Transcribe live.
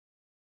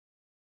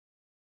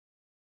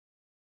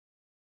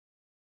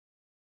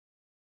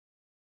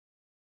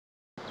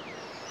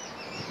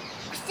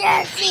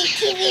Jersey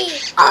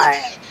TV.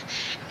 Alright.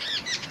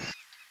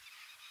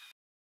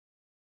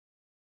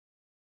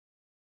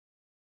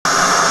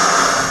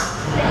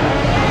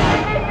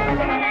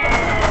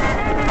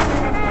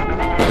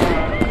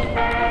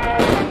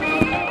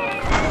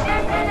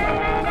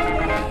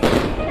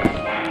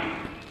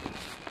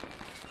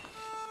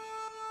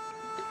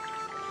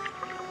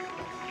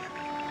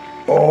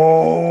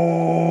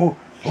 Oh,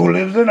 who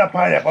lives in a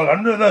pineapple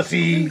under the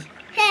sea?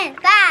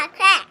 SpongeBob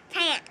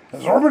SquarePants.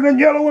 Absorbent and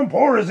yellow and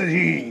porous is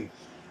he.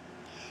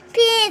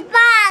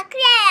 SpongeBob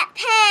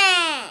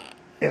SquarePants.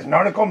 His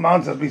nautical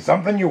nonsense be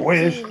something you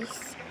wish.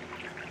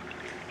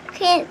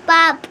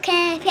 SpongeBob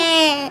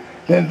SquarePants.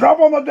 Then drop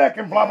on the deck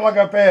and flop like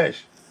a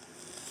fish.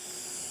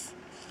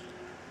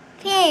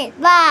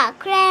 SpongeBob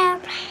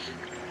SquarePants.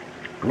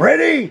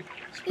 Ready?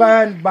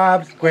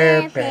 SpongeBob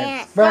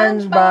SquarePants.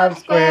 SpongeBob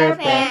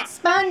SquarePants.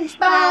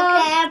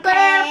 SpongeBob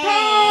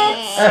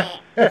SquarePants.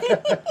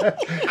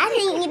 I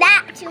think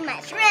that to my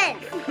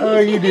friends. Oh,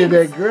 you did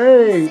that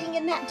great.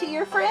 Singing that to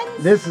your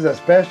friends? This is a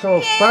special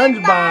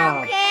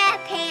SpongeBob.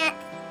 SquarePants.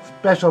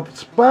 Special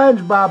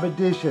SpongeBob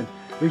edition.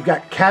 We've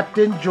got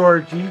Captain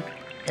Georgie,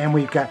 and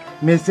we've got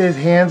Mrs.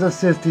 Hands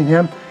assisting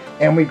him,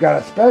 and we've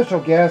got a special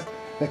guest,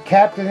 the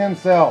captain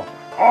himself.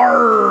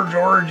 Arr,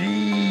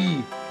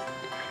 Georgie.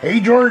 Hey,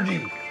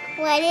 Georgie.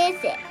 What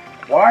is it?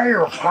 Why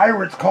are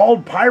pirates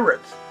called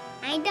pirates?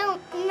 I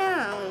don't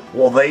know.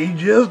 Well, they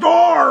just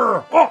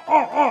are.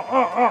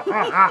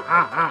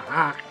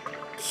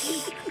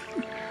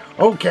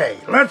 Okay,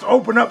 let's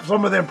open up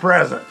some of them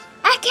presents.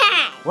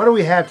 Okay. What do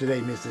we have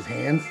today, Mrs.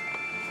 Hands?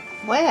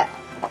 Well,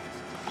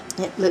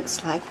 it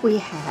looks like we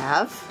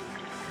have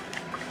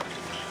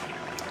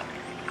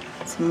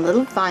some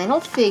little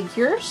vinyl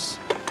figures.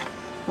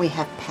 We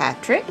have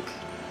Patrick.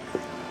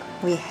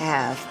 We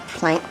have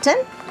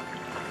Plankton.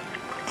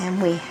 And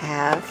we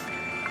have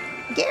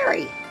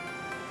Gary.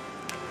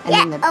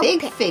 And in the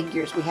big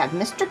figures, we have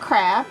Mr.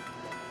 Crab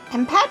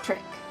and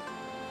Patrick.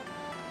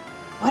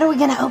 What are we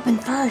going to open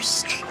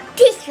first?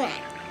 This one.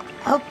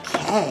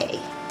 Okay.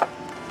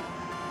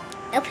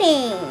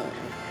 Open.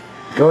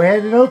 Go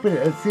ahead and open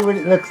it. Let's see what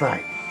it looks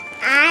like.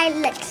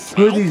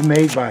 Who are these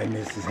made by,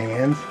 Mrs.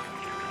 Hands?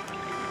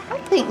 I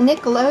think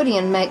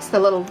Nickelodeon makes the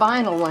little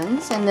vinyl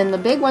ones, and then the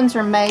big ones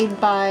are made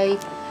by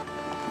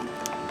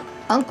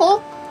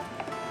Uncle.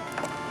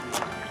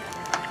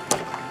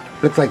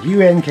 Looks like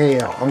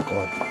UNKL,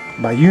 Uncle,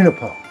 by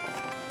Unipo.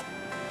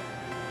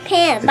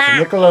 It's a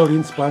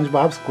Nickelodeon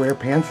SpongeBob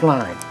SquarePants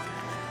line.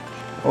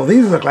 Well,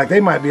 these look like they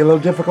might be a little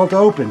difficult to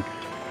open.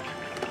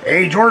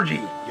 Hey,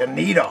 Georgie, you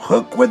need a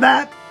hook with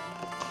that?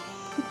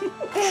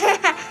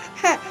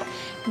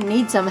 You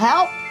need some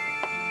help?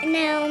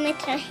 No,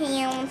 Mr.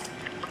 Hands.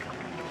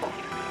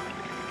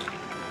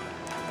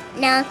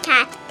 No,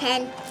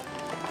 Captain.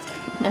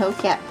 No,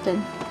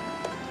 Captain.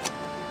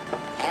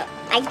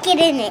 I get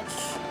in it.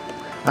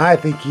 I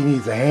think he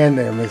needs a hand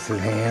there, Mrs.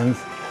 Hands.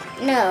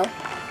 No.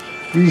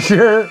 You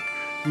sure?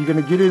 You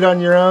gonna get it on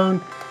your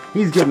own?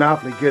 He's getting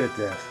awfully good at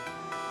this.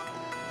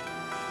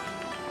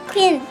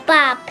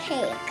 SpongeBob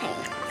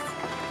SquarePants.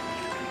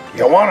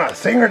 You wanna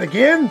sing it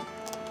again?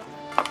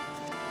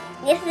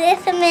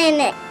 Just a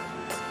minute.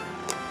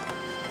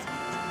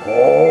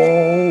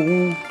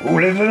 Oh, who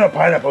lives in a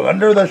pineapple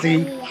under the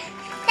sea?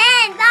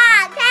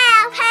 SpongeBob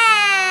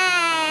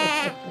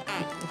SquarePants.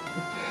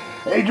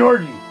 Hey,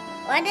 Georgie.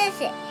 What is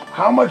it?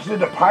 How much did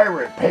the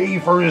pirate pay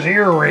for his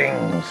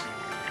earrings?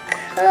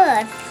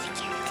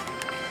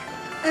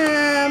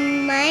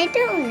 I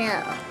don't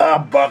know. A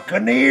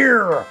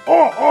buccaneer.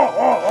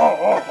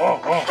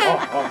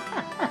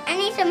 I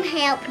need some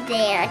help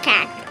there,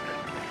 Captain.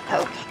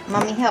 Okay,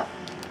 Mommy, help.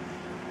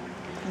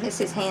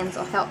 Mrs. Hands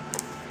will help.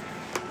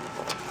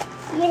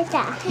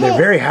 They're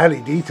very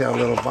highly detailed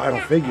little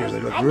vinyl figures. They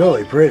look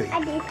really pretty.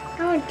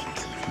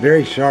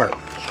 Very sharp.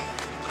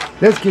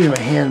 Let's give him a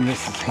hand,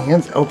 Mrs.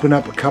 Hands. Open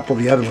up a couple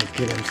of the other ones.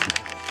 Get him some.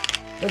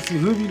 Let's see,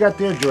 who have you got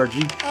there,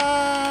 Georgie?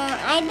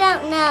 I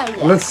don't know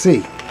yet. Let's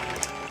see.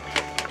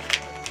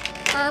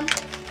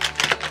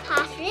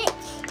 Patrick.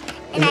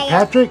 Is it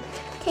Patrick?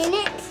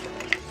 Tenants.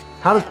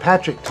 How does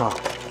Patrick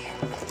talk?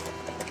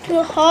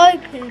 To hi,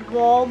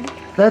 SpongeBob.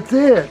 That's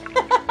it.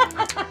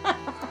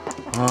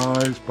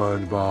 Hi,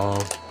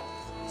 SpongeBob.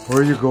 Where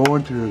are you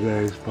going to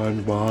today,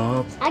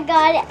 SpongeBob? I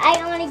got it. I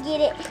want to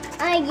get it.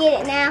 I want to get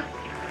it now.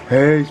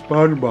 Hey,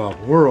 SpongeBob,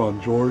 we're on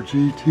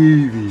Georgie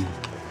TV.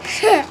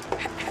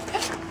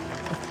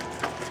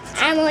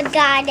 I'm gonna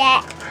got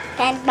it,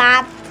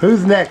 SpongeBob.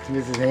 Who's next,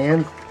 Mrs.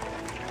 Hands?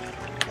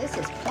 This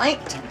is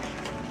Plankton.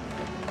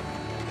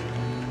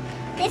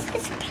 This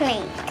is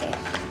Plankton.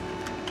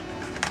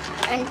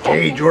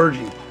 Hey,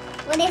 Georgie.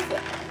 What is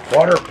it?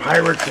 What are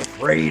pirates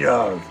afraid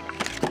of?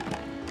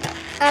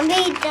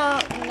 We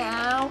don't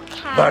know.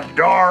 The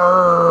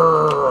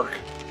dark.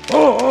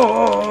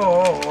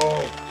 Oh.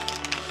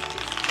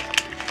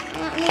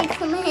 I need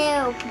some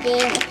help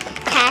there,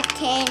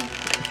 Captain.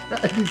 I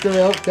need some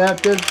help,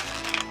 Captain.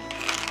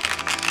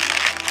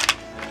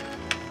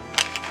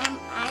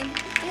 I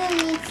still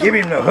need some. Give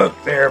him the hook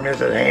there,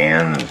 Mrs.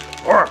 Hands.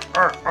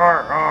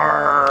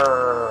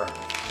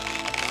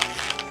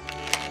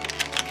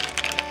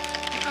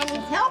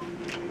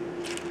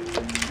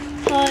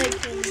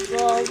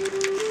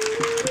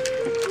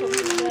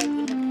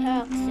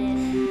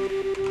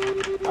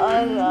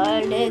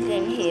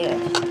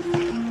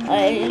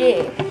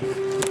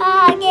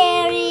 Oh,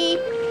 Gary,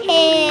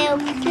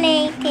 help,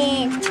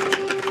 Plankton.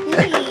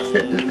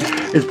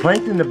 Is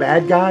Plankton the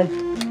bad guy?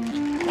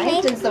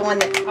 Plankton's the one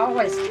that's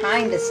always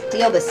trying to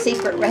steal the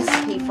secret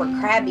recipe for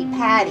Krabby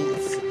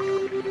Patties.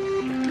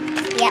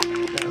 Yep.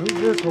 Now, who's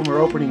this one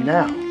we're opening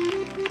now?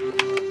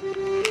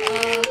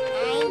 I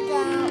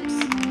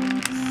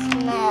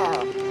don't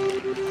know.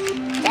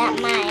 That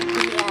might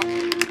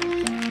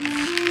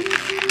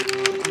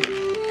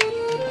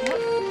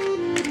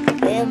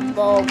be a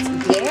bolt.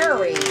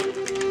 Gary.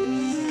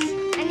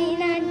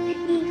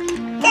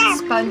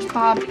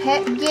 SpongeBob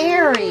pet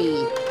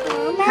Gary.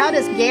 How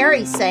does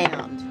Gary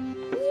sound?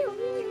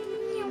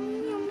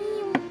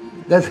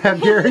 That's how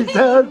Gary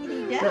sounds?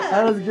 Yeah.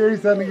 How does Gary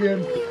sound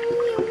again?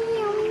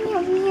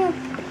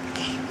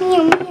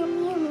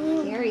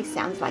 Gary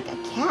sounds like a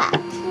cat.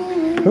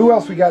 Who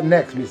else we got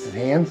next, Mrs.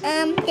 Hands?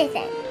 This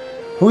one.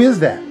 Who is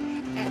that?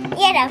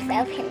 Yeah, that's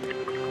open.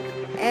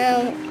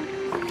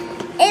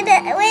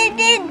 What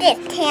is this,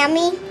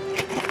 Tammy?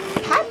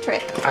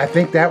 Patrick. I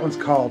think that one's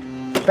called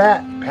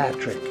Fat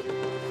Patrick.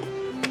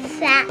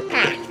 Fat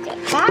Patrick.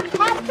 Fat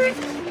Patrick?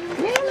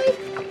 Really?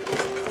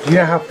 Do you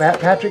know how Fat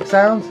Patrick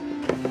sounds?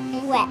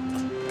 What?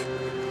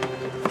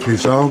 He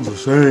sounds the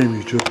same,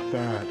 he's just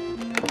fat.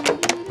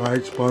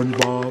 Right,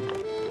 SpongeBob?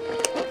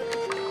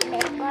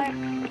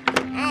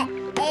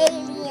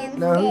 Aliens.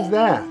 Now who's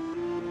that?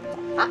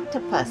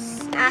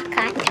 Octopus.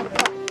 Octopus.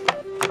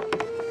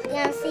 You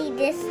want to see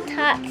this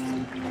talks?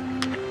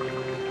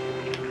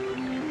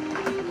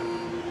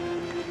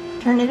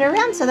 Turn it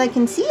around so they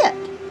can see it.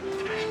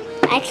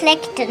 I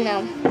collected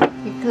them.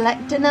 You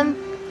collecting them?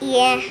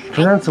 Yeah.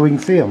 Turn around so we can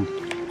see him.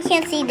 You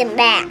can't see the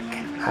back.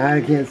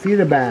 I can't see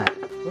the back.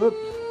 Oops.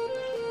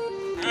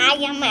 I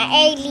am an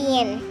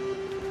alien.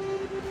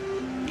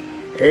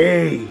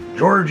 Hey,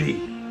 Georgie,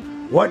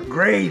 what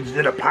grades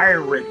did a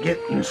pirate get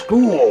in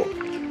school?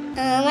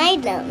 I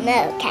don't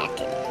know,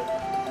 Captain.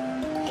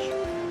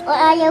 What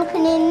are you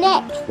opening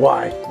next?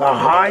 Why, the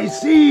high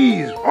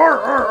seas. What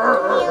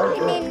are you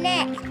opening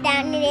next?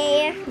 Down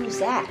there? Who's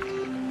that?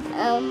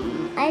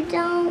 I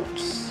don't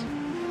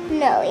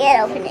know.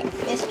 Yeah, open it.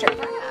 Mr.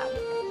 Crab.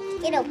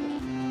 Get open it.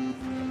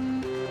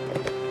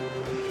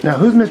 Now,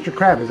 who's Mr.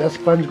 Crab? Is that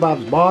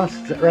SpongeBob's boss?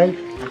 Is that right?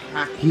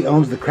 Uh-huh. He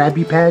owns the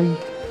Krabby Patty?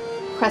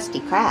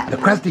 Krusty Krab. The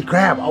Krusty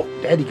Krab. Oh,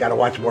 Daddy gotta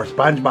watch more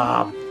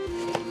SpongeBob.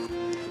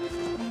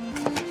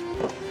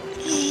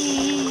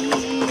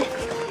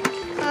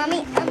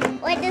 Mommy,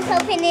 what is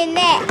opening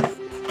next?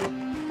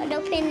 What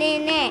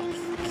opening next?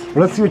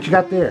 Well, let's see what you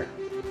got there.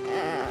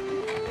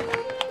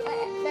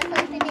 What's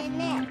opening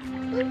next?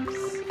 Oops.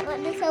 What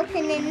is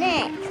opening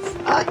next?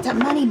 Oh, it's a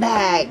money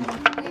bag.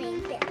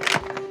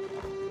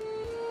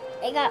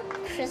 They got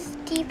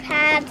Krusty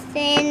Pads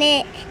in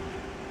it.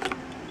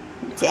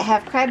 Does it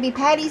have Krabby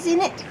Patties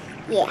in it?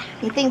 Yeah.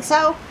 You think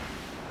so?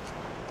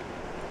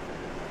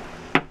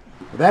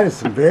 Well, that is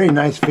some very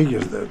nice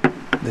figures. The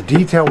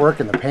detail work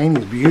and the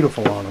painting is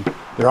beautiful on them.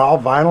 They're all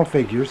vinyl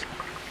figures,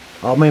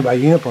 all made by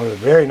Unipro. They're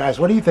very nice.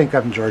 What do you think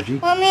of them, Georgie?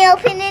 Want me to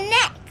open it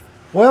next?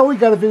 Well, we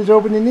got to finish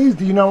opening these.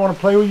 Do you not want to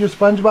play with your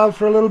SpongeBobs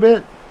for a little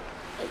bit?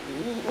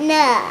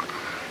 No.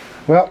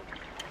 Well,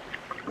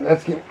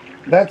 let's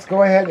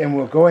go ahead and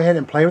we'll go ahead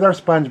and play with our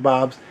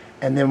SpongeBobs,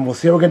 and then we'll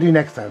see what we're going to do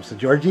next time. So,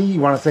 Georgie, you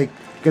want to say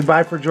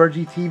goodbye for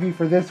Georgie TV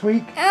for this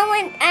week? I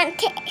want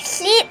to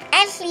sleep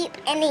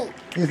and eat.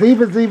 You sleep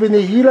and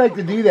eat. You like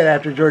to do that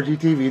after Georgie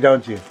TV,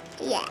 don't you?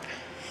 Yeah.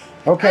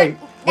 Okay,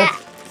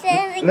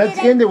 let's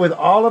end it with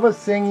all of us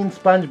singing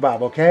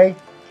SpongeBob, okay?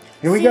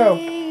 Here we go.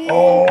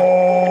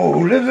 Oh,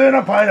 who lives in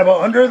a pineapple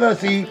under the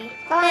sea?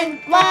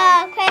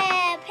 SpongeBob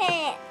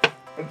SquarePants.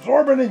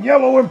 Absorbent and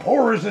yellow and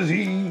porous is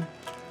he.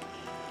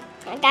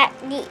 I got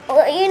the,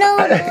 you know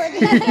what?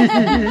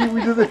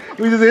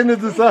 we just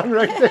ended the song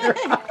right there.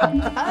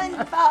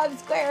 SpongeBob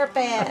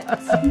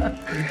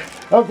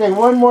SquarePants. Okay,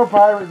 one more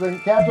pirate thing.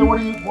 Captain,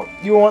 what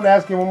you want to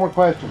ask him one more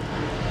question?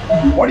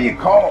 What do you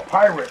call a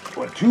pirate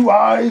with 2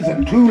 eyes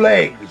and 2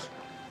 legs?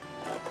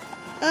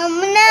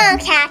 No,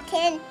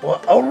 Captain. Well,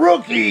 a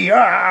rookie. I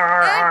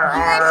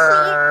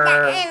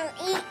want to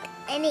sleep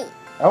and eat.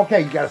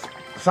 Okay, you got to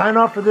sign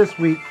off for this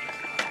week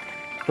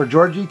for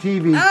Georgie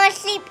TV. I want to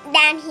sleep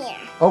down here.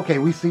 Okay,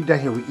 we sleep down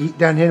here. We eat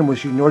down here, and we'll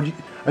shoot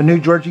a new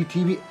Georgie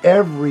TV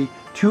every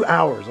 2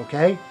 hours,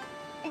 okay?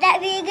 Would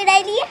that be a good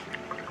idea?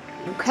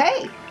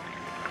 Okay.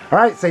 All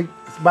right, say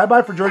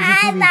bye-bye for Georgie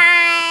TV.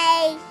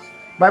 Bye-bye.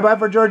 Bye-bye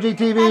for Georgie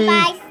TV.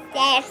 Bye-bye.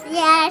 Yes,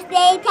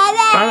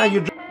 bye-bye. All right,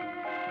 you